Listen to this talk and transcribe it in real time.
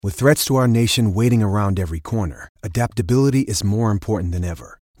With threats to our nation waiting around every corner, adaptability is more important than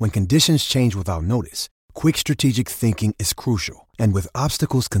ever. When conditions change without notice, quick strategic thinking is crucial. And with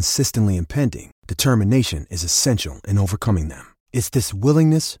obstacles consistently impending, determination is essential in overcoming them. It's this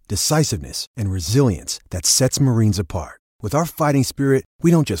willingness, decisiveness, and resilience that sets Marines apart. With our fighting spirit, we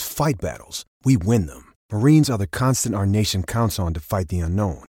don't just fight battles, we win them. Marines are the constant our nation counts on to fight the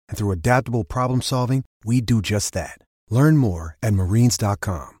unknown. And through adaptable problem solving, we do just that. Learn more at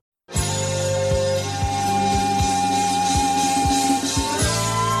marines.com.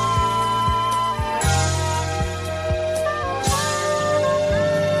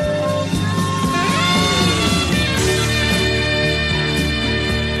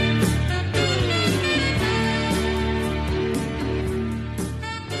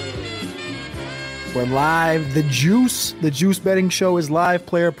 We're live. The Juice Betting Show is live.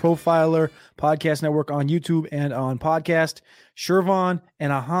 Player Profiler Podcast Network on YouTube and on podcast. Shervan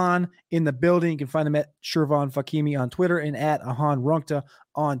and Ahan in the building. You can find them at Shervan Fakimi on Twitter and at Ahan Runkta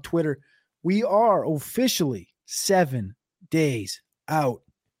on Twitter. We are officially 7 days out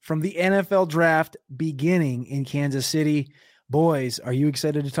from the NFL draft beginning in Kansas City. Boys, are you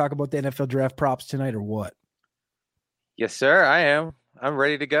excited to talk about the NFL draft props tonight or what? Yes, sir. I am. I'm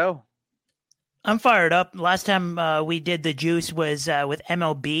ready to go. I'm fired up. Last time we did the Juice was with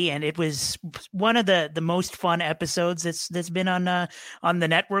MLB, and it was one of the most fun episodes that's been on the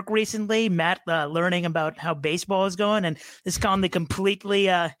network recently. Matt learning about how baseball is going, and this is on the completely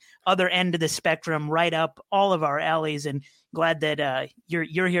other end of the spectrum, right up all of our alleys. And glad that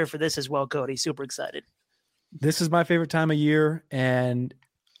you're here for this as well, Cody. Super excited. This is my favorite time of year, and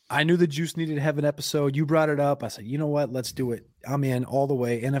I knew the Juice needed to have an episode. You brought it up. I said, you know what? Let's do it. I'm in all the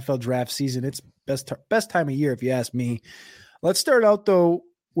way. NFL draft season. It's best time of year, if you ask me. Let's start out, though,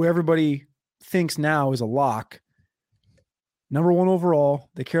 where everybody thinks now is a lock. Number 1 overall,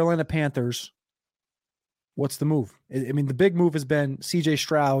 the Carolina Panthers. What's the move? I mean, the big move has been CJ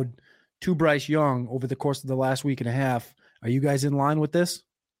Stroud to Bryce Young over the course of the last week and a half. Are you guys in line with this?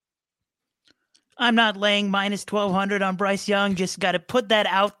 I'm not laying minus 1,200 on Bryce Young. Just got to put that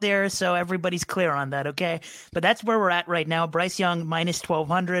out there so everybody's clear on that, okay? But that's where we're at right now. Bryce Young minus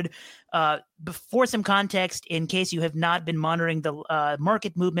 1,200. For some context, in case you have not been monitoring the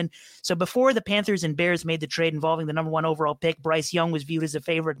market movement, so before the Panthers and Bears made the trade involving the number 1 overall pick, Bryce Young was viewed as a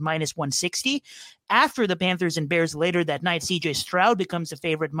favorite minus 160. After the Panthers and Bears later that night, CJ Stroud becomes a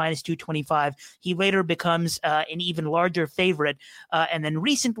favorite minus 225. He later becomes an even larger favorite. And then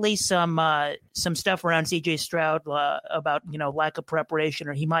recently some stuff around CJ Stroud about, lack of preparation,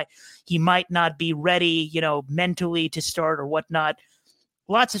 or he might not be ready, mentally to start or whatnot.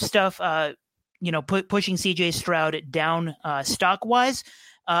 Lots of stuff, pushing CJ Stroud down stock-wise.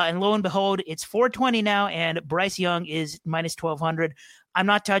 And lo and behold, it's 420 now, and Bryce Young is minus 1,200. I'm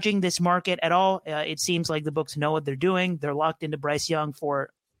not touching this market at all. It seems like the books know what they're doing. They're locked into Bryce Young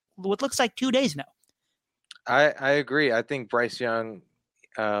for what looks like 2 days now. I agree. I think Bryce Young,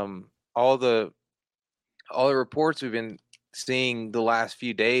 all the reports we've been seeing the last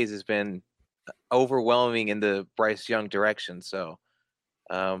few days has been overwhelming in the Bryce Young direction. So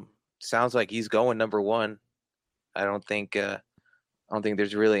sounds like he's going number 1. I don't think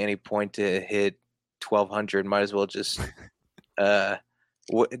there's really any point to hit 1,200. Might as well just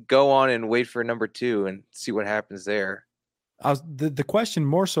go on and wait for number 2 and see what happens there. The question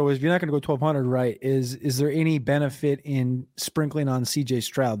more so is, if you're not going to go 1,200, right, is there any benefit in sprinkling on CJ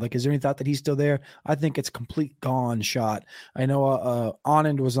Stroud? Like, is there any thought that he's still there? I think it's complete gone shot. I know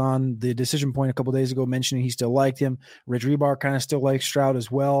Anand was on the Decision Point a couple days ago mentioning he still liked him. Rich Rebar kind of still likes Stroud as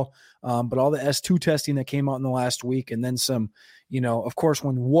well. But all the S2 testing that came out in the last week, and then some, of course,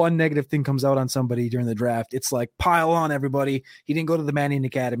 when one negative thing comes out on somebody during the draft, it's like, pile on, everybody. He didn't go to the Manning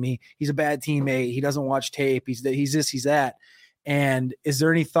Academy. He's a bad teammate. He doesn't watch tape. He's this, he's that. And is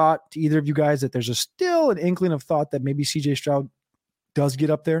there any thought to either of you guys that there's still an inkling of thought that maybe CJ Stroud does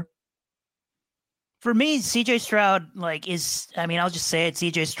get up there? For me, CJ Stroud, I'll just say it.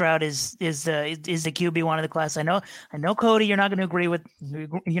 CJ Stroud is the QB1 of the class. I know, Cody, you're not going to agree with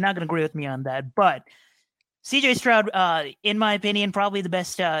me on that, but CJ Stroud, in my opinion, probably the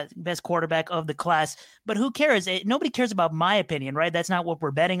best quarterback of the class. But who cares? Nobody cares about my opinion, right? That's not what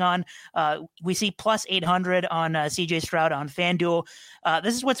we're betting on. We see plus 800 on CJ Stroud on FanDuel.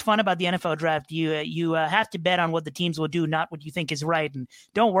 This is what's fun about the NFL draft. You have to bet on what the teams will do, not what you think is right. And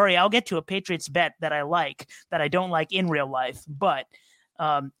don't worry, I'll get to a Patriots bet that I don't like in real life. But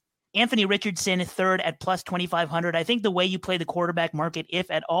Anthony Richardson, third at plus 2,500. I think the way you play the quarterback market,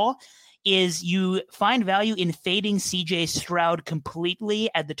 if at all, is you find value in fading CJ Stroud completely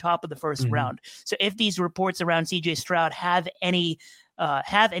at the top of the first round. So if these reports around CJ Stroud have any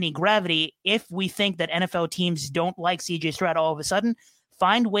have any gravity if we think that NFL teams don't like CJ Stroud all of a sudden.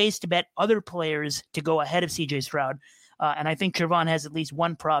 Find ways to bet other players to go ahead of CJ Stroud. And I think Trevon has at least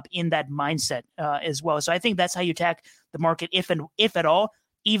one prop in that mindset as well. So I think that's how you attack the market, if at all,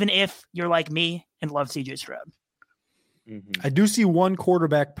 even if you're like me and love CJ Stroud. I do see one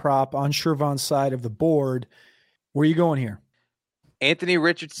quarterback prop on Shervon's side of the board. Where are you going here? Anthony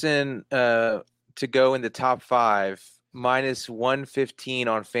Richardson to go in the top 5, minus 115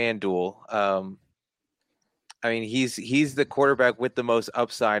 on FanDuel. I mean, he's the quarterback with the most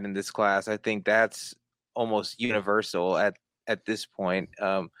upside in this class. I think that's almost universal at this point.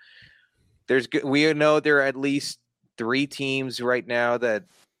 We know there are at least 3 teams right now that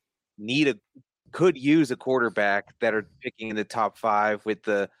could use a quarterback that are picking in the top 5. With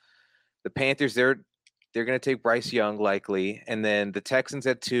the Panthers, they're going to take Bryce Young likely, and then the Texans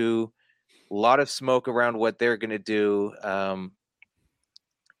at 2. A lot of smoke around what they're going to do, and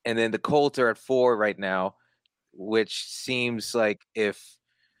then the Colts are at 4 right now, which seems like if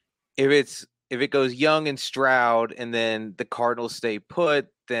it goes Young and Stroud, and then the Cardinals stay put,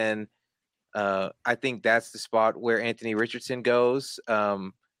 then I think that's the spot where Anthony Richardson goes.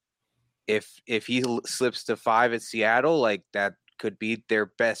 If he slips to 5 at Seattle, like that could be their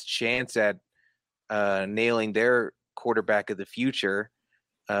best chance at nailing their quarterback of the future.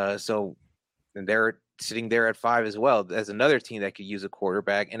 So they're sitting there at 5 as well as another team that could use a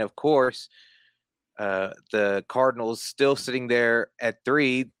quarterback. And of course, the Cardinals still sitting there at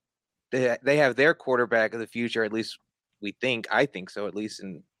 3. They have their quarterback of the future, at least I think so, at least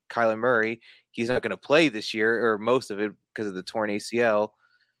in Kyler Murray. He's not going to play this year, or most of it, because of the torn ACL.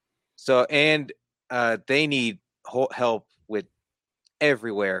 So, and they need help with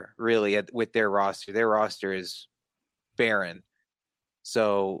everywhere, really, with their roster. Their roster is barren.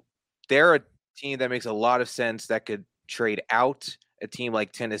 So they're a team that makes a lot of sense that could trade out. A team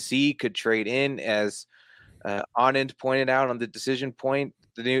like Tennessee could trade in, as Anand pointed out on the decision point.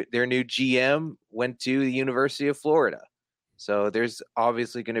 Their new GM went to the University of Florida. So there's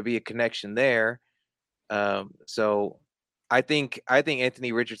obviously going to be a connection there. So I think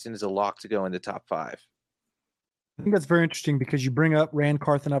Anthony Richardson is a lock to go in the top 5. I think that's very interesting because you bring up Rand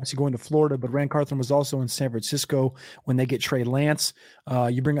Carthon, obviously going to Florida, but Rand Carthon was also in San Francisco when they get Trey Lance.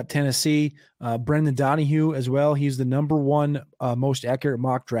 You bring up Tennessee, Brendan Donahue as well. He's the number 1 most accurate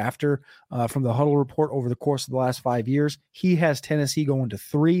mock drafter from the Huddle Report over the course of the last 5 years. He has Tennessee going to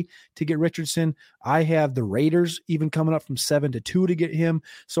 3 to get Richardson. I have the Raiders even coming up from 7 to 2 to get him.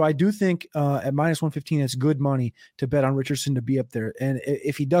 So I do think at minus 115, it's good money to bet on Richardson to be up there. And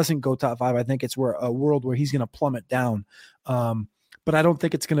if he doesn't go top 5, I think it's a world where he's going to plummet down. But I don't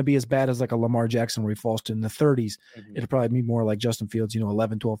think it's going to be as bad as like a Lamar Jackson where he falls to in the 30s. It'll probably be more like Justin Fields,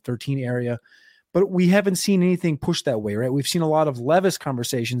 11, 12, 13 area. But we haven't seen anything push that way, right? We've seen a lot of Levis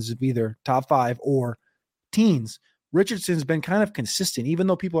conversations of either top 5 or teens. Richardson's been kind of consistent, even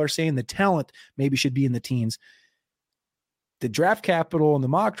though people are saying the talent maybe should be in the teens. The draft capital and the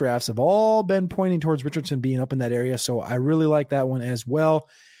mock drafts have all been pointing towards Richardson being up in that area. So I really like that one as well.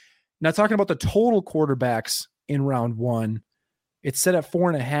 Now, talking about the total quarterbacks in round 1, it's set at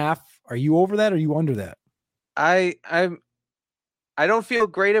 4.5. Are you over that or are you under that? I don't feel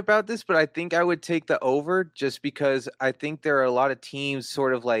great about this, but I think I would take the over, just because I think there are a lot of teams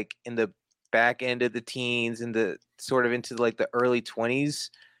sort of like in the back end of the teens and the sort of into like the early 20s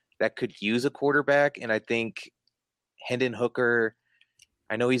that could use a quarterback. And I think Hendon Hooker,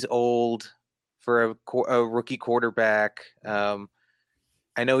 I know he's old for a rookie quarterback.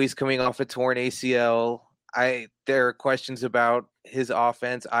 I know he's coming off a torn ACL. There are questions about his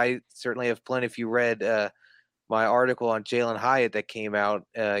offense. I certainly have plenty. If you read my article on Jalen Hyatt that came out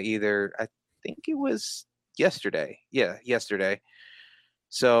I think it was yesterday. Yeah, yesterday.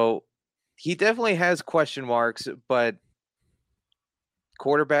 So he definitely has question marks, but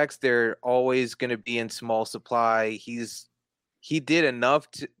quarterbacks, they're always going to be in small supply. He did enough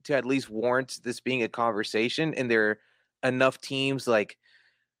to at least warrant this being a conversation, and there are enough teams like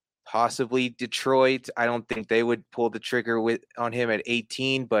possibly Detroit. I don't think they would pull the trigger on him at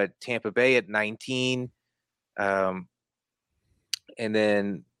 18, but Tampa Bay at 19. And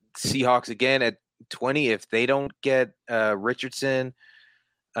then Seahawks again at 20. If they don't get Richardson,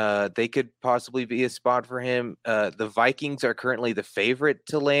 they could possibly be a spot for him. The Vikings are currently the favorite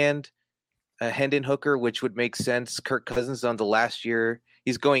to land Hendon Hooker, which would make sense. Kirk Cousins on the last year.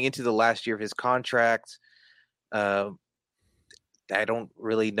 He's going into the last year of his contract. I don't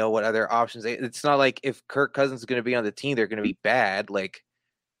really know what other options. It's not like if Kirk Cousins is going to be on the team, they're going to be bad. Like,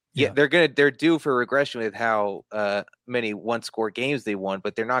 yeah, they're due for regression with how many one-score games they won,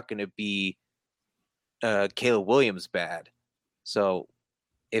 but they're not going to be Caleb Williams bad. So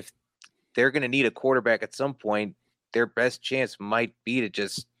if they're going to need a quarterback at some point, their best chance might be to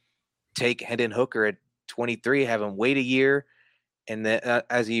just take Hendon Hooker at 23, have him wait a year, and then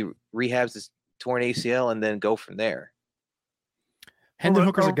as he rehabs his torn ACL, and then go from there. Hendon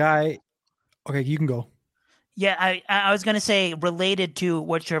Hooker's a guy. Okay, you can go. Yeah, I was going to say, related to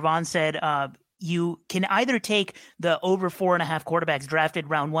what Shervon said, you can either take the over 4.5 quarterbacks drafted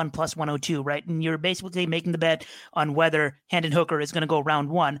round 1 plus 102, right? And you're basically making the bet on whether Hendon Hooker is going to go round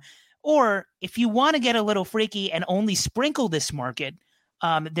 1. Or if you want to get a little freaky and only sprinkle this market,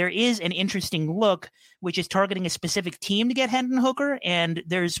 there is an interesting look, which is targeting a specific team to get Hendon Hooker. And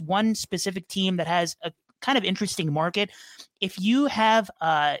there's one specific team that has a kind of interesting market. If you have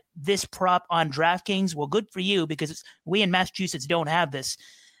this prop on DraftKings, well, good for you, because we in Massachusetts don't have this.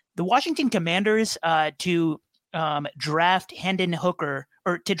 The Washington Commanders to draft Hendon Hooker,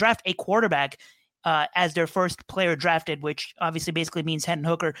 or to draft a quarterback as their first player drafted, which obviously basically means Hendon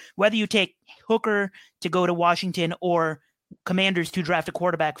Hooker. Whether you take Hooker to go to Washington or Commanders to draft a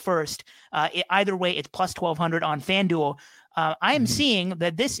quarterback first, either way, it's plus 1,200 on FanDuel. I am seeing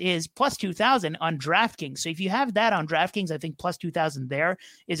that this is plus 2,000 on DraftKings. So if you have that on DraftKings, I think plus 2,000 there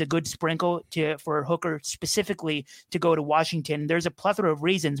is a good sprinkle for Hooker specifically to go to Washington. There's a plethora of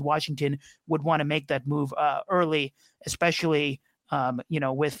reasons Washington would want to make that move early, especially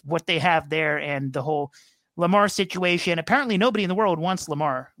with what they have there and the whole Lamar situation. Apparently nobody in the world wants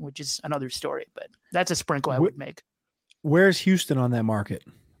Lamar, which is another story, but that's a sprinkle I would make. Where's Houston on that market?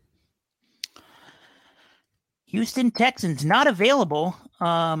 Houston Texans not available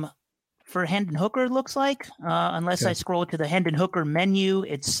for Hendon Hooker, it looks like, unless I scroll to the Hendon Hooker menu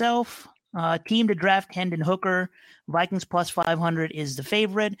itself. Team to draft Hendon Hooker. Vikings plus 500 is the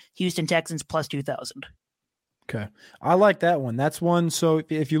favorite. Houston Texans plus 2,000. Okay. I like that one. That's one. So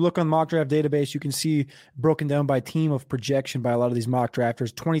if you look on mock draft database, you can see broken down by team of projection by a lot of these mock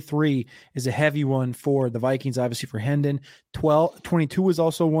drafters. 23 is a heavy one for the Vikings, obviously for Hendon. 22 is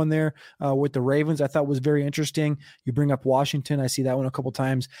also one there with the Ravens. I thought was very interesting. You bring up Washington. I see that one a couple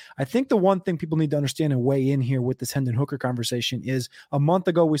times. I think the one thing people need to understand and weigh in here with this Hendon Hooker conversation is a month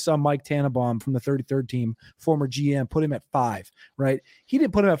ago, we saw Mike Tannenbaum from the 33rd team, former GM, put him at 5, right? He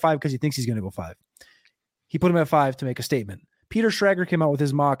didn't put him at 5 because he thinks he's going to go 5. He put him at 5 to make a statement. Peter Schrager came out with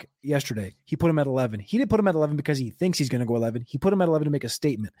his mock yesterday. He put him at 11. He didn't put him at 11 because he thinks he's going to go 11. He put him at 11 to make a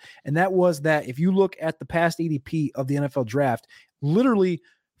statement. And that was that if you look at the past ADP of the NFL draft, literally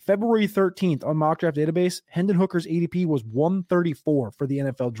February 13th on mock draft database, Hendon Hooker's ADP was 134 for the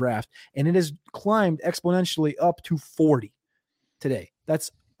NFL draft. And it has climbed exponentially up to 40 today. That's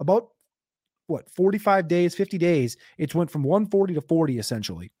about 45 days, 50 days. It's went from 140 to 40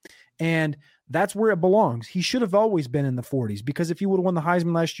 essentially. And that's where it belongs. He should have always been in the 40s, because if he would have won the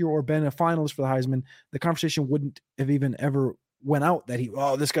Heisman last year or been a finalist for the Heisman, the conversation wouldn't have even ever went out that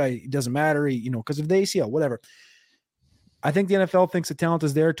this guy doesn't matter, because of the ACL, whatever. I think the NFL thinks the talent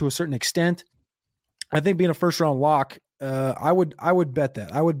is there to a certain extent. I think being a first round lock, I would bet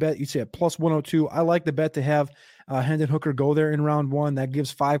that. I would bet you'd say at plus 102. I like the bet to have Hendon Hooker go there in round 1. That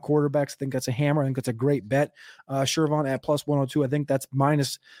gives 5 quarterbacks. I think that's a hammer. I think that's a great bet. Shervon at plus 102. I think that's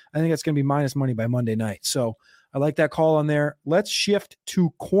minus. I think that's going to be minus money by Monday night. So I like that call on there. Let's shift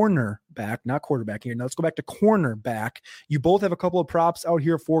to cornerback, not quarterback here. Now let's go back to cornerback. You both have a couple of props out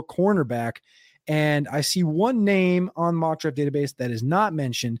here for cornerback. And I see one name on mock draft database that is not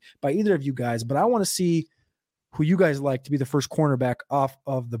mentioned by either of you guys, but I want to see who you guys like to be the first cornerback off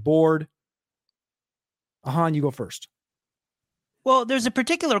of the board. Ahan, you go first. Well, there's a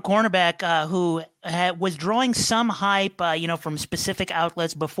particular cornerback who was drawing some hype, from specific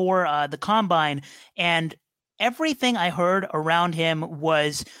outlets before the combine, and everything I heard around him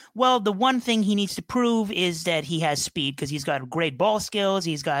was, well, the one thing he needs to prove is that he has speed, because he's got great ball skills,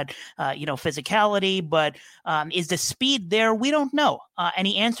 he's got physicality, but is the speed there? We don't know. And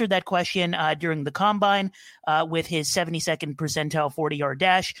he answered that question during the combine with his 72nd percentile 40-yard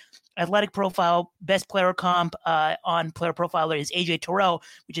dash. Athletic profile, best player comp on Player Profiler is AJ Terrell,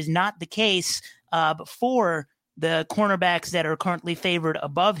 which is not the case for the cornerbacks that are currently favored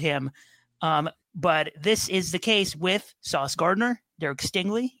above him. But this is the case with Sauce Gardner, Derek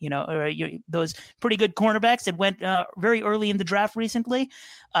Stingley, those pretty good cornerbacks that went very early in the draft recently.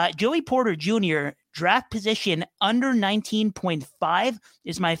 Joey Porter Jr., draft position under 19.5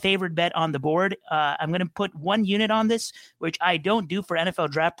 is my favorite bet on the board. I'm going to put 1 unit on this, which I don't do for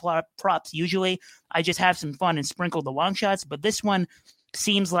NFL draft props usually. I just have some fun and sprinkle the long shots, but this one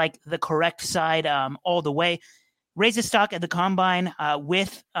seems like the correct side all the way. Raise the stock at the combine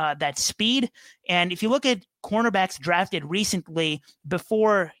with that speed. And if you look at cornerbacks drafted recently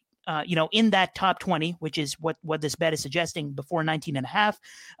before in that top 20, which is what this bet is suggesting before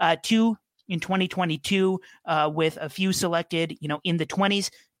 19.5, 2 in 2022 with a few selected, in the 20s.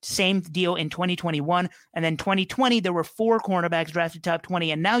 Same deal in 2021. And then 2020, there were 4 cornerbacks drafted top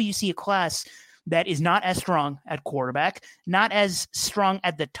 20. And now you see a class that is not as strong at quarterback, not as strong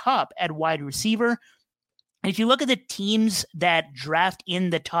at the top at wide receiver. And if you look at the teams that draft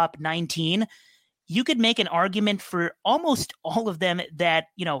in the top 19, you could make an argument for almost all of them that,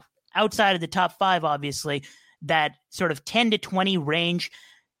 outside of the top 5, obviously, that sort of 10 to 20 range.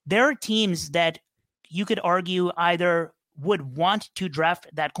 There are teams that you could argue either would want to draft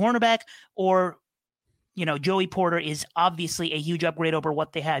that cornerback or, Joey Porter is obviously a huge upgrade over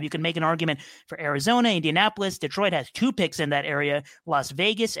what they have. You can make an argument for Arizona, Indianapolis. Detroit has 2 picks in that area. Las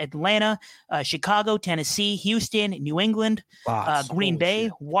Vegas, Atlanta, Chicago, Tennessee, Houston, New England, Green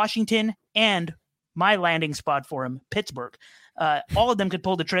Bay, Washington, and my landing spot for him, Pittsburgh. All of them could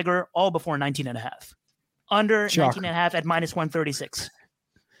pull the trigger all before 19.5. Under 19.5 at minus 136.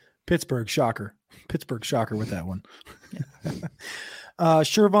 Pittsburgh, shocker with that one.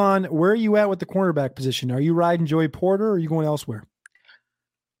 Shervon, where are you at with the cornerback position? Are you riding Joey Porter or are you going elsewhere?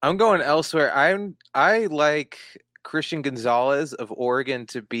 I'm going elsewhere. I like Christian Gonzalez of Oregon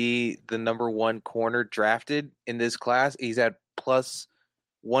to be the number 1 corner drafted in this class. He's at plus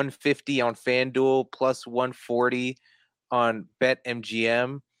 150 on FanDuel, plus 140 on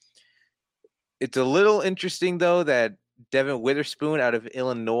BetMGM. It's a little interesting, though, that Devin Witherspoon out of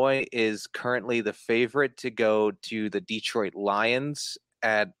Illinois is currently the favorite to go to the Detroit Lions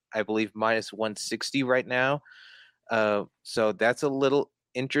at, I believe, minus 160 right now. So that's a little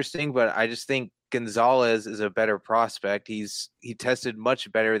interesting, but I just think Gonzalez is a better prospect. He tested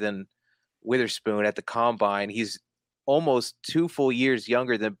much better than Witherspoon at the combine. He's almost 2 full years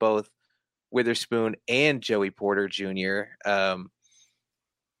younger than both Witherspoon and Joey Porter Jr.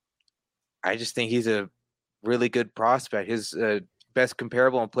 I just think he's a really good prospect. His best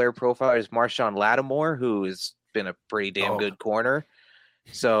comparable on player profile is Marshawn Lattimore, who has been a pretty damn good corner.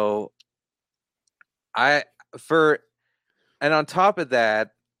 So and on top of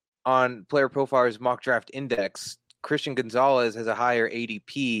that, on player profiler's mock draft index, Christian Gonzalez has a higher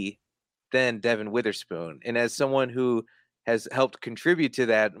ADP than Devin Witherspoon. And as someone who has helped contribute to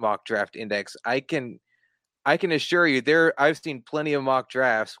that mock draft index, I can assure you I've seen plenty of mock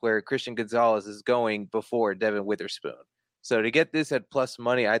drafts where Christian Gonzalez is going before Devin Witherspoon. So to get this at plus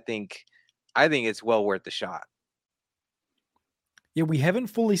money, I think it's well worth the shot. Yeah, we haven't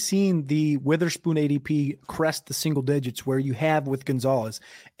fully seen the Witherspoon ADP crest the single digits where you have with Gonzalez.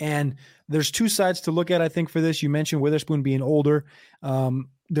 And there's 2 sides to look at, I think, for this. You mentioned Witherspoon being older.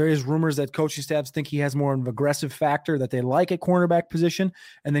 There is rumors that coaching staffs think he has more of an aggressive factor that they like at cornerback position.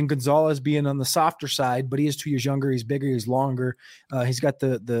 And then Gonzalez being on the softer side, but he is 2 years younger. He's bigger. He's longer. He's got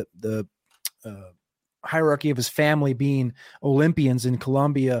the hierarchy of his family being Olympians in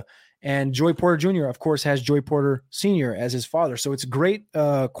Columbia. And Joey Porter Jr., of course, has Joey Porter Sr. as his father. So it's a great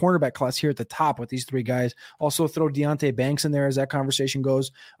cornerback class here at the top with these 3 guys. Also throw Deonte Banks in there as that conversation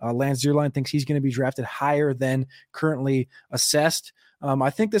goes. Lance Zierlein thinks he's going to be drafted higher than currently assessed.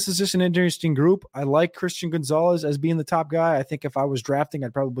 I think this is just an interesting group. I like Christian Gonzalez as being the top guy. I think if I was drafting,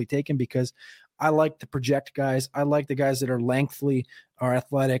 I'd probably take him because I like to project guys. I like the guys that are lengthy, are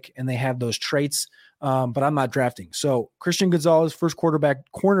athletic, and they have those traits. But I'm not drafting. So Christian Gonzalez, first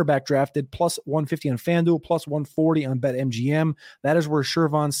cornerback drafted, plus 150 on FanDuel, plus 140 on BetMGM. That is where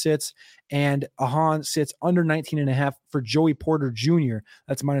Shervon sits. And Ahan sits under 19.5 for Joey Porter Jr.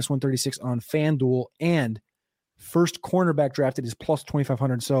 That's minus 136 on FanDuel. And first cornerback drafted is plus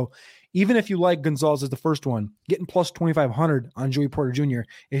 2,500. So even if you like Gonzalez as the first one, getting plus 2,500 on Joey Porter Jr.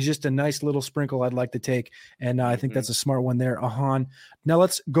 is just a nice little sprinkle I'd like to take. And I think that's a smart one there, Ahan. Now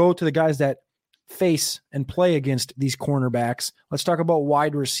let's go to the guys that face and play against these cornerbacks. Let's talk about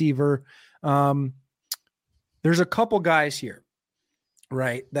wide receiver. There's a couple guys here,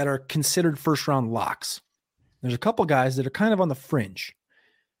 right, that are considered first round locks. There's a couple guys that are kind of on the fringe.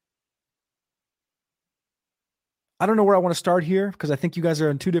 I don't know where I want to start here because I think you guys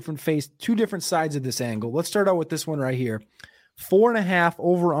are on two different sides of this angle. Let's start out with this one right here. 4.5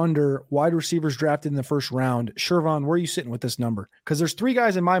 over under wide receivers drafted in the first round. Shervon, where are you sitting with this number? Because there's 3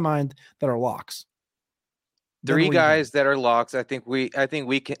 guys in my mind that are locks. 3 guys that are locks. I think we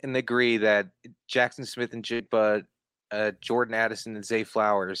can agree that Jackson Smith and Jigba, Jordan Addison and Zay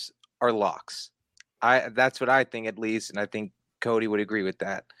Flowers are locks. That's what I think, at least, and I think Cody would agree with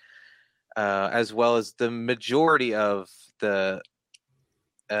that. As well as the majority of the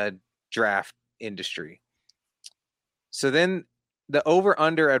draft industry. So then the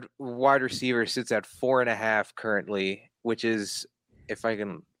over-under at wide receiver sits at 4.5 currently, which is, if I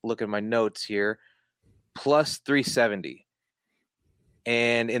can look at my notes here, plus 370.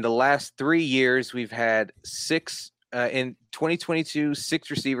 And in the last 3 years, we've had in 2022, 6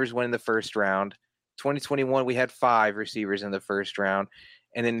 receivers went in the first round. 2021, we had 5 receivers in the first round.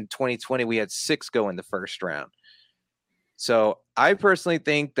 And in 2020, we had 6 go in the first round. So I personally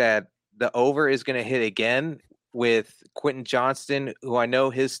think that the over is going to hit again with Quentin Johnston, who I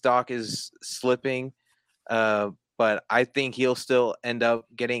know his stock is slipping, but I think he'll still end up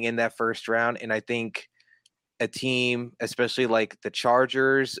getting in that first round. And I think a team, especially like the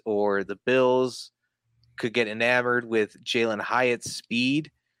Chargers or the Bills, could get enamored with Jalen Hyatt's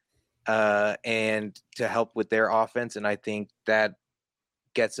speed and to help with their offense. And I think that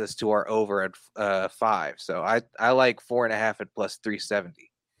gets us to our over at 5. So I like 4.5 at plus 370.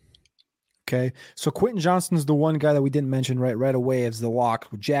 Okay, so Quentin Johnston's the one guy that we didn't mention right away as the lock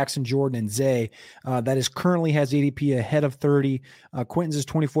with Jackson, Jordan, and Zay. That is currently has ADP ahead of 30. Quentin's is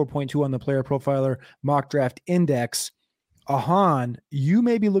 24.2 on the Player Profiler Mock Draft Index. Ahan, you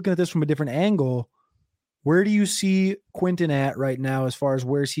may be looking at this from a different angle. Where do you see Quentin at right now as far as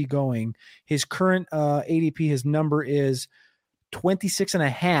where's he going? His current ADP, his number is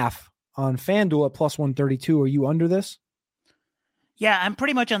 26.5 on FanDuel at plus 132. Are you under this? Yeah, I'm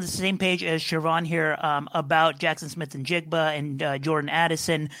pretty much on the same page as Siobhan here about Jackson Smith-Njigba and Jordan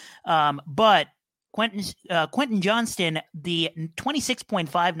Addison. But Quentin Johnston, the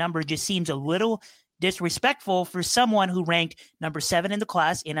 26.5 number just seems a little disrespectful for someone who ranked number 7 in the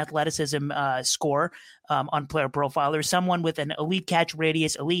class in athleticism score on Player Profiler, someone with an elite catch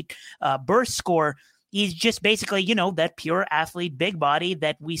radius, elite burst score. He's just basically, that pure athlete, big body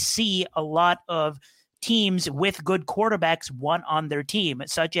that we see a lot of teams with good quarterbacks want on their team,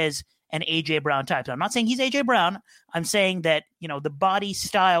 such as an A.J. Brown type. So I'm not saying he's A.J. Brown. I'm saying that, the body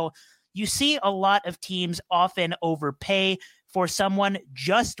style, you see a lot of teams often overpay for someone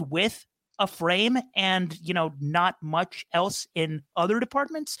just with a frame and, not much else in other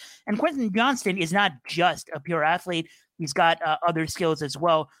departments. And Quentin Johnston is not just a pure athlete. He's got other skills as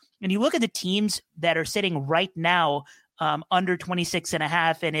well. And you look at the teams that are sitting right now under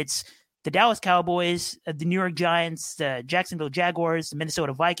 26.5, and it's the Dallas Cowboys, the New York Giants, the Jacksonville Jaguars, the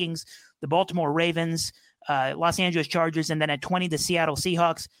Minnesota Vikings, the Baltimore Ravens, Los Angeles Chargers, and then at 20, the Seattle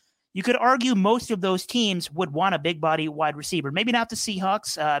Seahawks. You could argue most of those teams would want a big body wide receiver. Maybe not the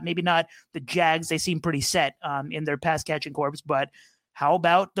Seahawks, maybe not the Jags. They seem pretty set in their pass catching corps, but how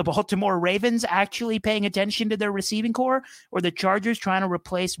about the Baltimore Ravens actually paying attention to their receiving corps, or the Chargers trying to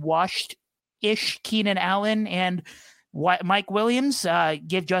replace washed-ish Keenan Allen and Mike Williams,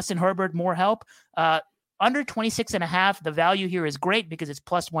 give Justin Herbert more help? Under 26.5, the value here is great because it's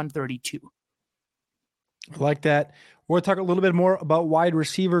plus 132. I like that. We're going to talk a little bit more about wide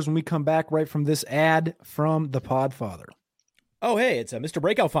receivers when we come back right from this ad from the Podfather. Oh, hey, it's Mr.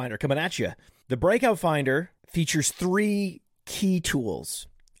 Breakout Finder coming at you. The Breakout Finder features 3 key tools: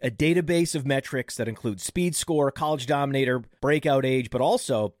 a database of metrics that include speed score, college dominator, breakout age, but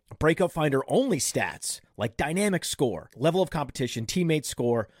also Breakout Finder only stats like dynamic score, level of competition, teammate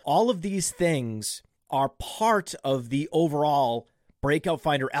score. All of these things are part of the overall Breakout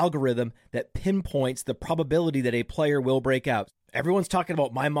Finder algorithm that pinpoints the probability that a player will break out. Everyone's talking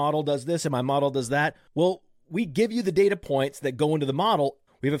about my model does this and my model does that. Well, we give you the data points that go into the model.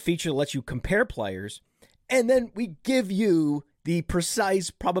 We have a feature that lets you compare players, and then we give you the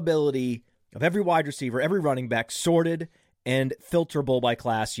precise probability of every wide receiver, every running back, sorted and filterable by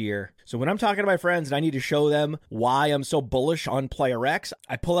class year. So when I'm talking to my friends and I need to show them why I'm so bullish on player X,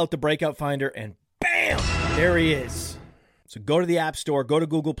 I pull out the Breakout Finder and bam, there he is. So go to the App Store, go to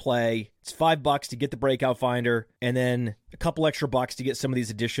Google Play. It's $5 to get the Breakout Finder, and then a couple extra bucks to get some of these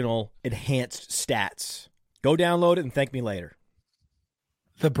additional enhanced stats. Go download it and thank me later.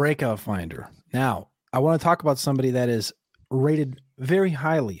 The Breakout Finder. Now, I want to talk about somebody that is rated very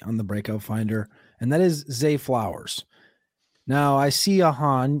highly on the Breakout Finder, and that is Zay Flowers. Now, I see,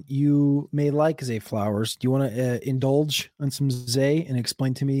 Ahan, you may like Zay Flowers. Do you want to indulge on some Zay and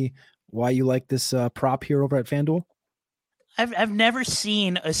explain to me why you like this prop here over at FanDuel? I've never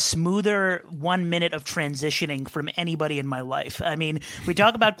seen a smoother 1 minute of transitioning from anybody in my life. I mean, we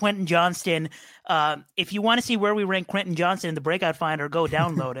talk about Quentin Johnston. If you want to see where we rank Quentin Johnston in the Breakout Finder, go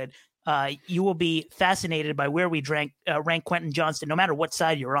download it. You will be fascinated by where we rank Quentin Johnston, no matter what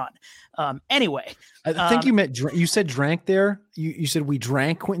side you're on. Anyway, I think you said drank there. You said we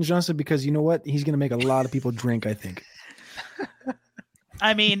drank Quentin Johnston because you know what? He's going to make a lot of people drink, I think.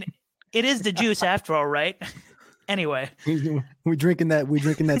 I mean, it is the juice after all, right? Anyway, we're drinking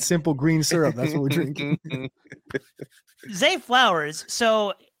that simple green syrup. That's what we're drinking. Zay Flowers.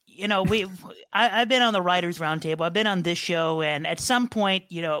 So, I've been on the Writers Roundtable. I've been on this show, and at some point,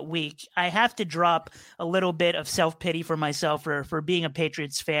 I have to drop a little bit of self-pity for myself for being a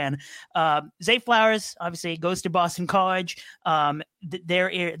Patriots fan. Zay Flowers obviously goes to Boston College.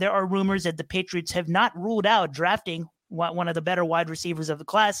 There are rumors that the Patriots have not ruled out drafting one of the better wide receivers of the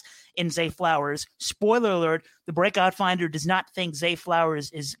class in Zay Flowers. Spoiler alert, the Breakout Finder does not think Zay Flowers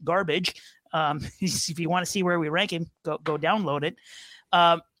is garbage. If you want to see where we rank him, go download it.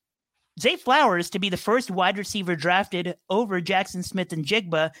 Zay Flowers to be the first wide receiver drafted over Jackson Smith and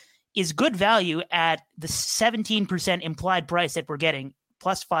Jigba is good value at the 17% implied price that we're getting,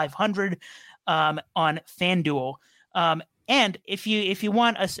 plus 500 on FanDuel. And if you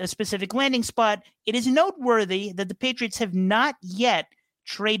want a specific landing spot, it is noteworthy that the Patriots have not yet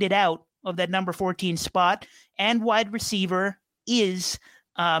traded out of that number 14 spot, and wide receiver is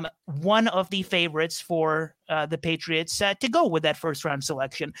one of the favorites for the Patriots to go with that first round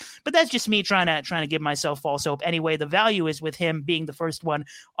selection. But that's just me trying to give myself false hope. Anyway, the value is with him being the first one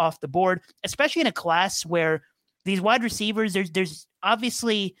off the board, especially in a class where these wide receivers, there's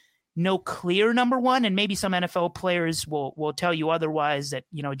obviously no clear number one, and maybe some NFL players will tell you otherwise, that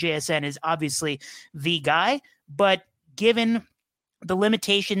JSN is obviously the guy. But given the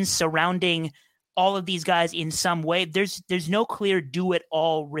limitations surrounding all of these guys in some way, there's no clear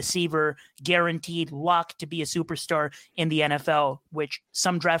do-it-all receiver guaranteed lock to be a superstar in the NFL, which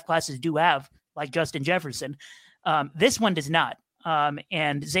some draft classes do have, like Justin Jefferson. This one does not.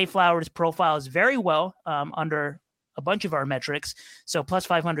 And Zay Flowers profiles very well under a bunch of our metrics. So plus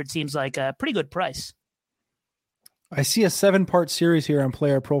 500 seems like a pretty good price. I see a 7-part series here on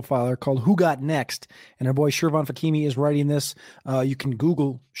Player Profiler called Who Got Next? And our boy Shervon Fakimi is writing this. You can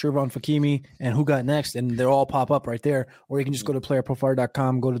Google Shervon Fakimi and Who Got Next, and they'll all pop up right there. Or you can just go to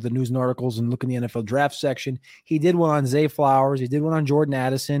playerprofiler.com, go to the news and articles, and look in the NFL draft section. He did one on Zay Flowers. He did one on Jordan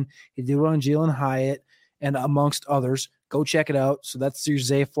Addison. He did one on Jalen Hyatt, and amongst others. Go check it out. So that's your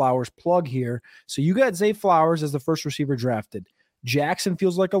Zay Flowers plug here. So you got Zay Flowers as the first receiver drafted. Jackson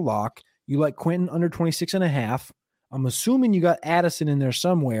feels like a lock. You like Quentin under 26.5. I'm assuming you got Addison in there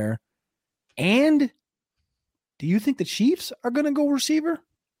somewhere. And do you think the Chiefs are going to go receiver?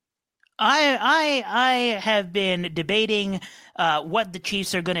 I have been debating what the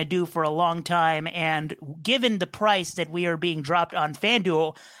Chiefs are going to do for a long time, and given the price that we are being dropped on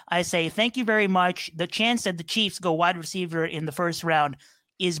FanDuel, I say thank you very much. The chance that the Chiefs go wide receiver in the first round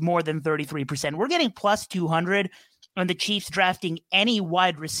is more than 33%. We're getting plus 200 on the Chiefs drafting any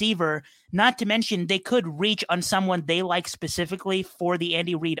wide receiver, not to mention they could reach on someone they like specifically for the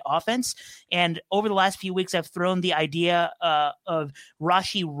Andy Reid offense. And over the last few weeks, I've thrown the idea of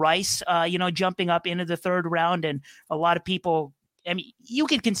Rashee Rice, jumping up into the third round. And a lot of people, I mean, you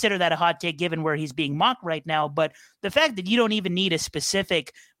could consider that a hot take given where he's being mocked right now. But the fact that you don't even need a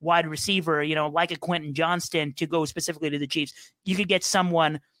specific wide receiver, like a Quentin Johnston to go specifically to the Chiefs, you could get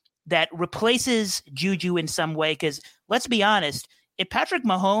someone that replaces Juju in some way. Because let's be honest, if Patrick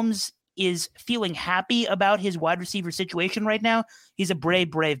Mahomes is feeling happy about his wide receiver situation right now, he's a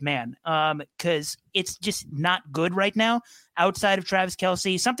brave man. Because it's just not good right now outside of Travis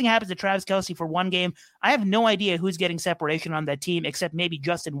Kelce. Something happens to Travis Kelce for one game, I have no idea who's getting separation on that team except maybe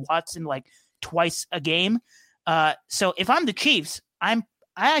Justin Watson like twice a game. So if I'm the Chiefs, I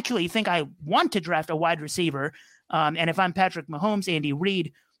actually think I want to draft a wide receiver. And if I'm Patrick Mahomes, Andy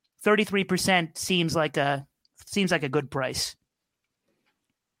Reid, 33% seems like a good price.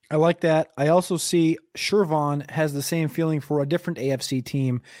 I like that. I also see Shervon has the same feeling for a different AFC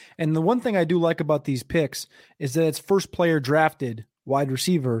team. And the one thing I do like about these picks is that it's first player drafted wide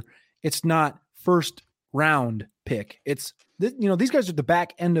receiver. It's not first round pick. It's, these guys are at the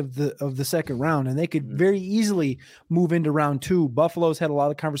back end of the second round, and they could very easily move into round 2. Buffalo's had a lot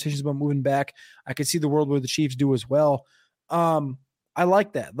of conversations about moving back. I could see the world where the Chiefs do as well. I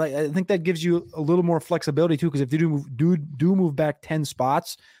like that. Like, I think that gives you a little more flexibility too, because if they do move back 10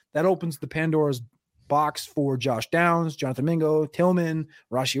 spots, that opens the Pandora's box for Josh Downs, Jonathan Mingo, Tillman,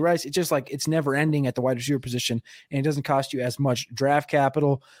 Rashee Rice. It's just like it's never ending at the wide receiver position, and it doesn't cost you as much draft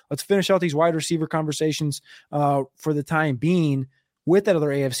capital. Let's finish out these wide receiver conversations for the time being with that other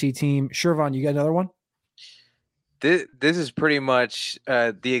AFC team. Shervon, you got another one? This is pretty much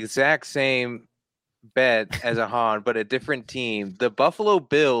the exact same bet as a Han, but a different team. The Buffalo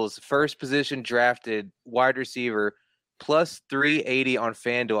Bills, first position drafted wide receiver, plus 380 on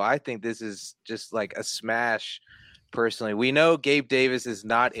FanDuel. I think this is just like a smash, personally. We know Gabe Davis is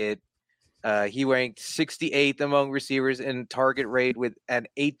not it. He ranked 68th among receivers in target rate with an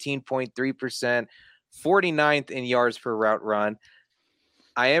 18.3%, 49th in yards per route run.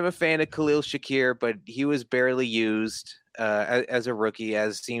 I am a fan of Khalil Shakir, but he was barely used as a rookie,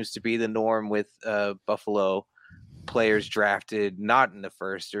 as seems to be the norm with Buffalo players drafted not in the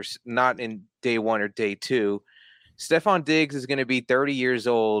first or not in day one or day two. Stephon Diggs is going to be 30 years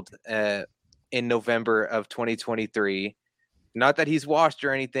old in November of 2023. Not that he's washed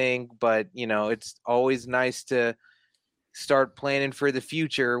or anything, but, it's always nice to start planning for the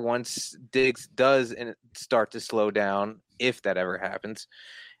future once Diggs does start to slow down, if that ever happens.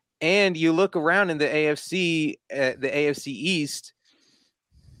 And you look around in the AFC East,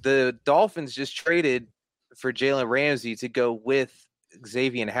 the Dolphins just traded for Jalen Ramsey to go with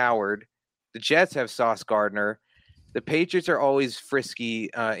Xavier Howard. The Jets have Sauce Gardner. The Patriots are always frisky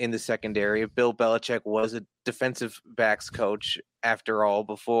in the secondary. Bill Belichick was a defensive backs coach, after all,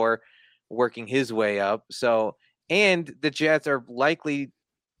 before working his way up. And the Jets are likely,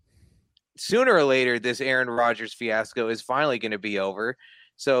 sooner or later, this Aaron Rodgers fiasco is finally going to be over.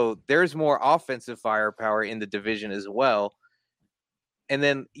 So there's more offensive firepower in the division as well. And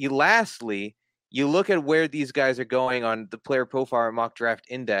then lastly, you look at where these guys are going on the player profile mock draft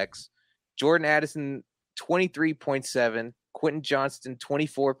index. Jordan Addison, 23.7, Quentin Johnston,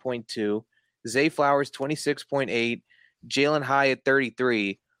 24.2, Zay Flowers, 26.8, Jalen Hyatt,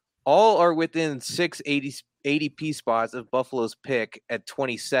 33. All are within 6 ADP spots of Buffalo's pick at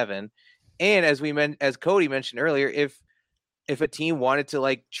 27. And as Cody mentioned earlier, if a team wanted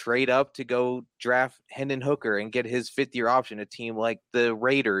to trade up to go draft Hendon Hooker and get his 5th-year option, a team like the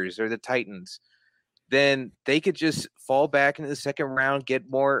Raiders or the Titans, then they could just fall back into the second round, get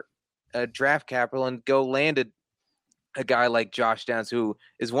more draft capital, and go land a guy like Josh Downs, who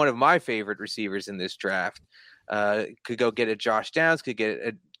is one of my favorite receivers in this draft. Could go get a Josh Downs, could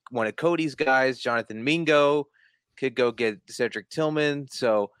get one of Cody's guys, Jonathan Mingo, could go get Cedric Tillman.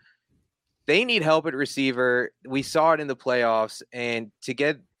 So they need help at receiver. We saw it in the playoffs, and to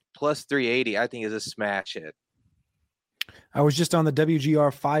get plus 380, I think is a smash hit. I was just on the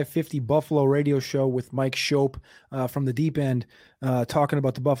WGR 550 Buffalo radio show with Mike Shope from the Deep End, talking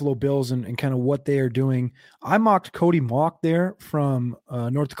about the Buffalo Bills and kind of what they are doing. I mocked Cody Mock there from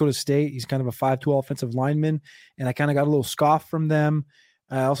North Dakota State. He's kind of a 5'2" offensive lineman, and I kind of got a little scoff from them.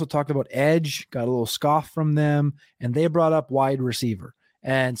 I also talked about edge, got a little scoff from them, and they brought up wide receiver.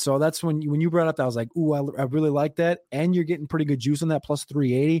 And so that's when you brought up that, I was like, ooh, I really like that. And you're getting pretty good juice on that plus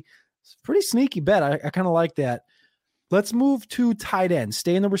 380. It's a pretty sneaky bet. I kind of like that. Let's move to tight end.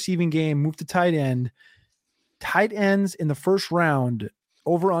 Stay in the receiving game, move to tight end. Tight ends in the first round,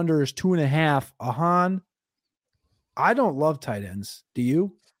 over under is 2.5. Ahan, I don't love tight ends. Do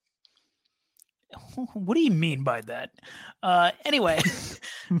you? What do you mean by that? Anyway,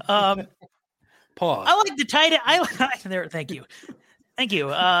 Pause. I like the tight end. Thank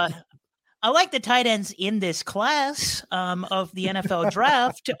you. I like the tight ends in this class of the NFL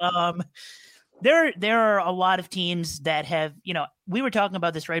draft. There are a lot of teams that have, we were talking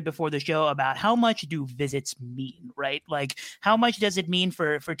about this right before the show about how much do visits mean, right? Like, how much does it mean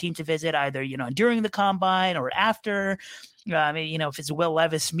for teams to visit either, during the combine or after? If it's Will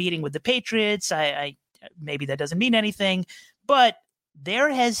Levis meeting with the Patriots, I maybe that doesn't mean anything. But there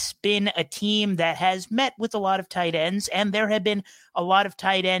has been a team that has met with a lot of tight ends, and there have been a lot of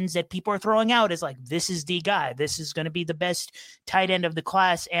tight ends that people are throwing out as like, this is the guy. This is going to be the best tight end of the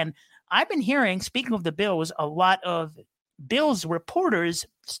class. And I've been hearing, speaking of the Bills, a lot of Bills reporters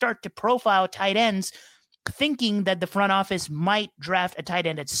start to profile tight ends, thinking that the front office might draft a tight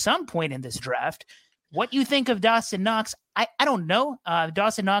end at some point in this draft. What you think of Dawson Knox, I don't know.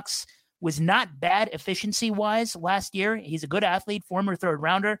 Dawson Knox was not bad efficiency-wise last year. He's a good athlete, former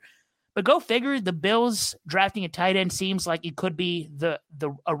third-rounder. But go figure, the Bills drafting a tight end seems like it could be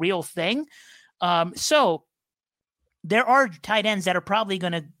a real thing. So there are tight ends that are probably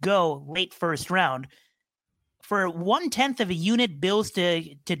going to go late first round. For 1/10 of a unit, Bills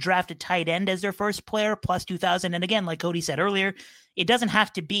to draft a tight end as their first player, plus 2,000. And again, like Cody said earlier, it doesn't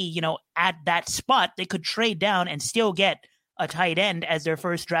have to be, at that spot. They could trade down and still get a tight end as their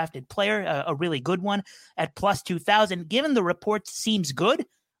first drafted player, a really good one at plus 2,000. Given the report seems good,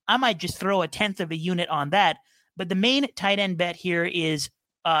 I might just throw 1/10 of a unit on that. But the main tight end bet here is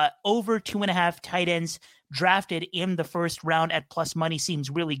over 2.5 tight ends drafted in the first round at plus money seems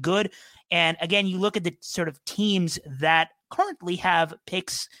really good. And again, you look at the sort of teams that currently have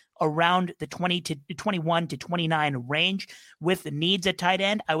picks around the 21 to 29 range with the needs at tight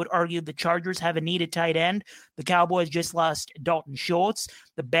end. I would argue the Chargers have a need at tight end. The Cowboys just lost Dalton Schultz.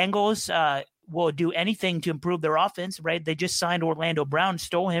 The Bengals will do anything to improve their offense, right? They just signed Orlando Brown,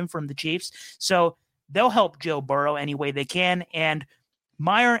 stole him from the Chiefs. So they'll help Joe Burrow any way they can. And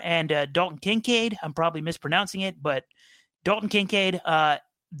Meyer and Dalton Kincaid, I'm probably mispronouncing it, but Dalton Kincaid,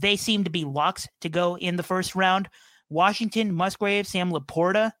 they seem to be locks to go in the first round. Washington, Musgrave, Sam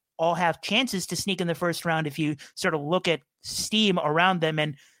Laporta all have chances to sneak in the first round if you sort of look at steam around them,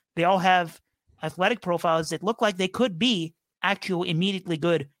 and they all have athletic profiles that look like they could be actual immediately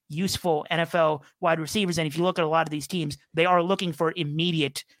good, useful NFL wide receivers. And if you look at a lot of these teams, they are looking for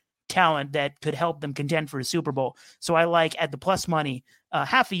immediate talent that could help them contend for a Super Bowl. So I like, at the plus money,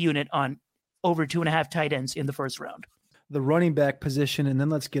 half a unit on over 2.5 tight ends in the first round. The running back position, and then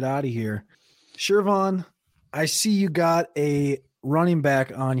let's get out of here. Shervon, I see you got a running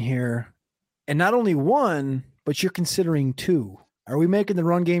back on here, and not only one, but you're considering two. Are we making the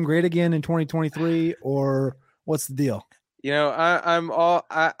run game great again in 2023, or what's the deal? You know, I'm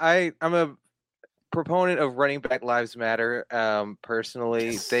a proponent of running back lives matter.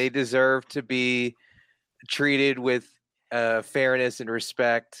 Personally, Yes. They deserve to be treated with fairness and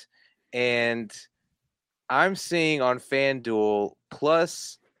respect. And I'm seeing on FanDuel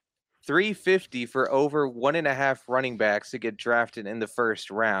plus 350 for over 1.5 running backs to get drafted in the first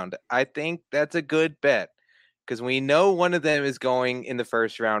round. I think that's a good bet because we know one of them is going in the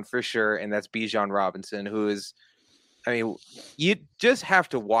first round for sure, and that's Bijan Robinson, who is, I mean, you just have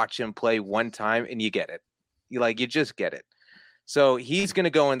to watch him play one time and you get it. You just get it. So he's going to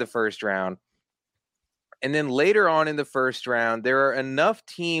go in the first round. And then later on in the first round, there are enough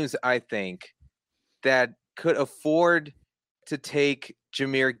teams, I think, that could afford to take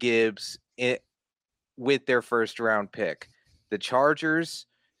Jahmyr Gibbs with their first round pick. The Chargers,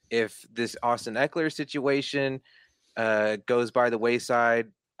 if this Austin Eckler situation goes by the wayside,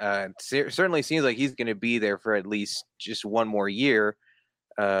 certainly seems like he's going to be there for at least just one more year.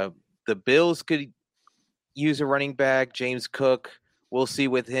 The Bills could use a running back. James Cook, we'll see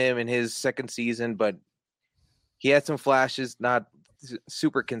with him in his second season, but he had some flashes, not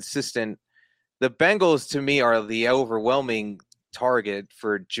super consistent. The Bengals, to me, are the overwhelming target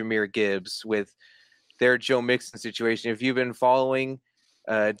for Jahmyr Gibbs with their Joe Mixon situation. If you've been following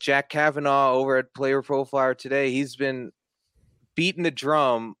Jack Kavanaugh over at Player Profiler today, he's been beating the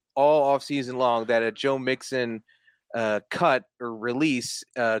drum all offseason long that a Joe Mixon cut or release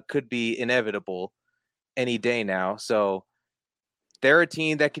could be inevitable any day now. So they're a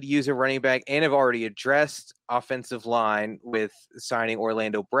team that could use a running back and have already addressed offensive line with signing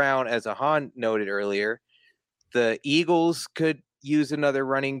Orlando Brown, as Ahan noted earlier. The Eagles could use another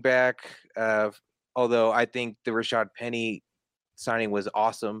running back, although I think the Rashad Penny signing was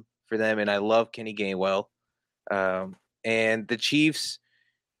awesome for them, and I love Kenny Gainwell. And the Chiefs,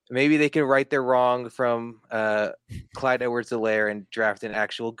 maybe they can right their wrong from Clyde Edwards-Helaire and draft an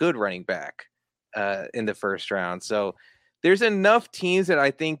actual good running back in the first round. So there's enough teams that I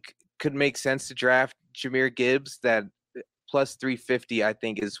think could make sense to draft Jahmyr Gibbs that plus 350 I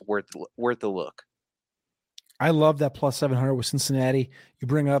think is worth a look. I love that plus 700 with Cincinnati. You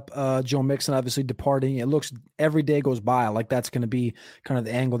bring up Joe Mixon obviously departing. It looks every day goes by like that's going to be kind of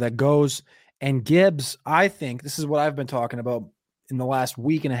the angle that goes. And Gibbs, I think this is what I've been talking about in the last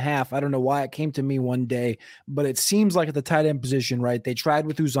week and a half. I don't know why it came to me one day, but it seems like at the tight end position, right? They tried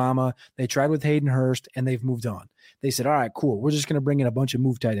with Uzama, they tried with Hayden Hurst, and they've moved on. They said, all right, cool. We're just going to bring in a bunch of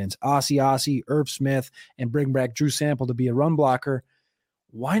move tight ends, Ossie, Irv Smith, and bring back Drew Sample to be a run blocker.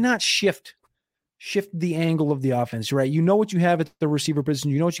 Why not shift the angle of the offense, right? You know what you have at the receiver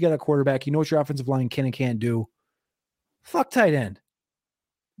position. You know what you got at quarterback. You know what your offensive line can and can't do. Fuck tight end.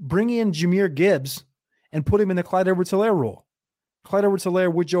 Bring in Jahmyr Gibbs and put him in the Clyde Edwards-Helaire role. Clyde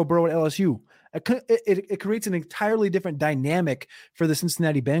Edwards-Helaire with Joe Burrow at LSU. It creates an entirely different dynamic for the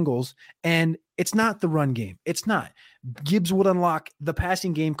Cincinnati Bengals, and it's not the run game. It's not. Gibbs would unlock the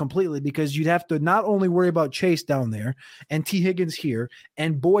passing game completely because you'd have to not only worry about Chase down there and T. Higgins here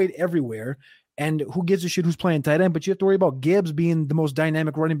and Boyd everywhere, and who gives a shit who's playing tight end, but you have to worry about Gibbs being the most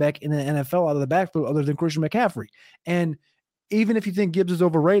dynamic running back in the NFL out of the backfield other than Christian McCaffrey. And even if you think Gibbs is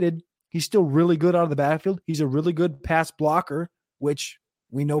overrated, he's still really good out of the backfield. He's a really good pass blocker, which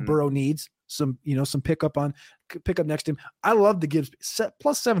we know Burrow needs some pickup next to him. I love the Gibbs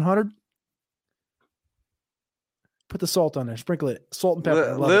plus 700. Put the salt on there, sprinkle it, salt and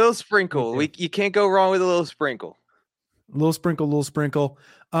pepper. Little sprinkle. You can't go wrong with a little sprinkle. Little sprinkle.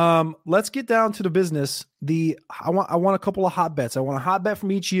 Let's get down to the business. I want a couple of hot bets. I want a hot bet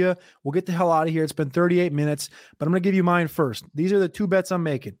from each of you. We'll get the hell out of here. It's been 38 minutes, but I'm going to give you mine first. These are the two bets I'm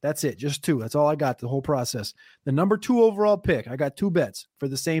making. That's it. Just two. That's all I got the whole process. The number 2 overall pick. I got 2 bets for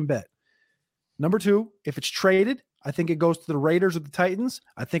the same bet. Number 2, if it's traded, I think it goes to the Raiders or the Titans.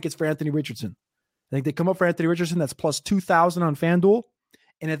 I think it's for Anthony Richardson. I think they come up for Anthony Richardson. That's plus 2,000 on FanDuel.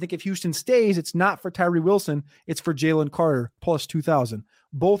 And I think if Houston stays, it's not for Tyree Wilson. It's for Jalen Carter, plus 2,000.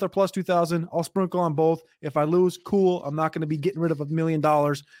 Both are plus 2,000. I'll sprinkle on both. If I lose, cool. I'm not going to be getting rid of $1 million.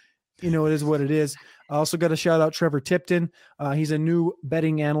 You know, it is what it is. I also got to shout out Trevor Tipton. He's a new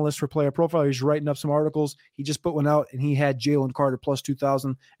betting analyst for Player Profile. He's writing up some articles. He just put one out, and he had Jalen Carter plus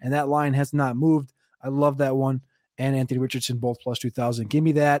 2,000, and that line has not moved. I love that one. And Anthony Richardson, both plus 2,000. Give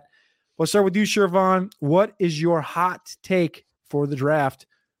me that. Let's start with you, Shervon. What is your hot take for the draft?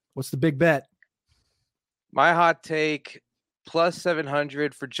 What's the big bet? My hot take, plus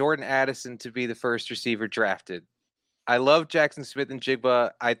 700 for Jordan Addison to be the first receiver drafted. I love Jackson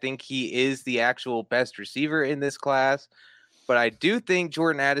Smith-Njigba. I think he is the actual best receiver in this class, but I do think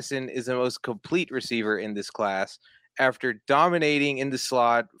Jordan Addison is the most complete receiver in this class after dominating in the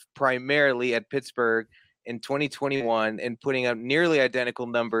slot primarily at Pittsburgh in 2021 and putting up nearly identical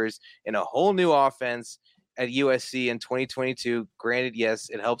numbers in a whole new offense at USC in 2022. Granted, yes,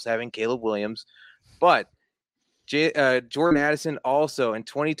 it helps having Caleb Williams, but Jordan Addison also in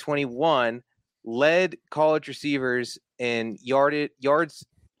 2021 led college receivers in yards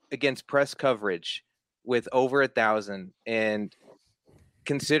against press coverage with over 1,000. And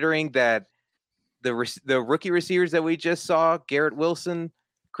considering that the rookie receivers that we just saw, Garrett Wilson,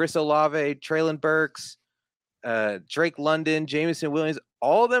 Chris Olave, Treylon Burks, Drake London, Jameson Williams,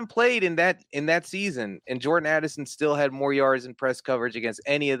 all of them played in that season, and Jordan Addison still had more yards in press coverage against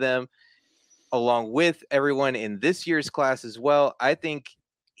any of them, along with everyone in this year's class as well. I think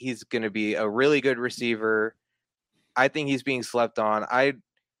he's going to be a really good receiver. I think he's being slept on. I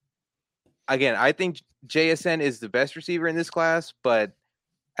think JSN is the best receiver in this class, but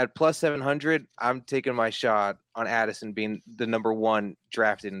at plus 700, I'm taking my shot on Addison being the number one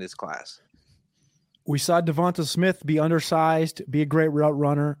drafted in this class. We saw Devonta Smith be undersized, be a great route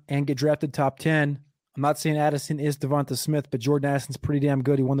runner, and get drafted top 10. I'm not saying Addison is Devonta Smith, but Jordan Addison's pretty damn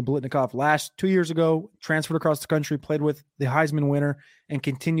good. He won the Biletnikoff 2 years ago, transferred across the country, played with the Heisman winner, and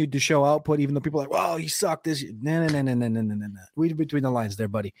continued to show output, even though people are like, well, he sucked this year. No. Read between the lines there,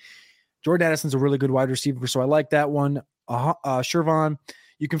 buddy. Jordan Addison's a really good wide receiver, so I like that one. Shervon,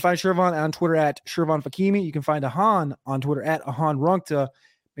 you can find Shervon on Twitter at Shervon Fakimi. You can find Ahan on Twitter at Ahan Runkta.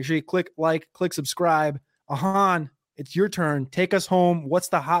 Make sure you click like, click subscribe. Ahan, it's your turn. Take us home. What's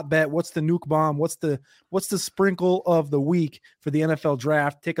the hot bet? What's the nuke bomb? What's the sprinkle of the week for the NFL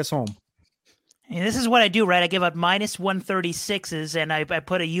draft? Take us home. And this is what I do, right? I give out minus 136s, and I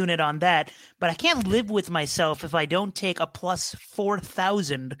put a unit on that. But I can't live with myself if I don't take a plus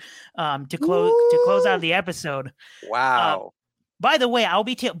 4,000 to close out the episode. Wow. By the way, I'll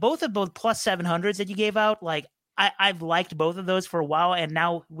be both of those plus 700s that you gave out. Like I've liked both of those for a while, and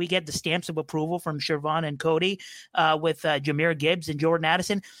now we get the stamps of approval from Shervon and Cody with Jahmyr Gibbs and Jordan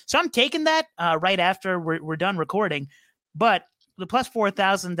Addison. So I'm taking that right after we're done recording. But the plus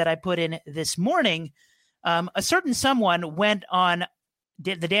 4,000 that I put in this morning, a certain someone went on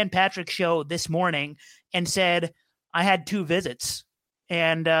the Dan Patrick show this morning and said, I had 2 visits.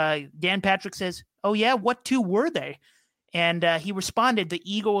 And Dan Patrick says, oh, yeah, what 2 were they? And he responded, the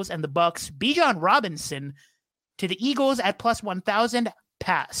Eagles and the Bucks. Bijan Robinson to the Eagles at plus 1,000,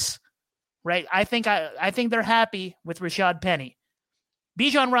 pass. Right? I think they're happy with Rashad Penny.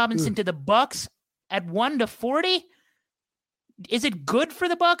 Bijan Robinson to the Bucks at 1-40. Is it good for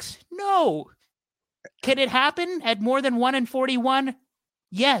the Bucks? No. Can it happen at more than 1-41?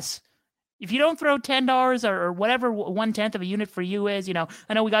 Yes. If you don't throw $10 or whatever 1/10 of a unit for you is,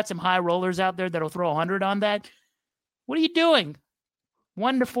 I know we got some high rollers out there that'll throw 100 on that. What are you doing?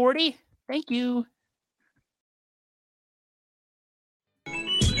 1-40? Thank you.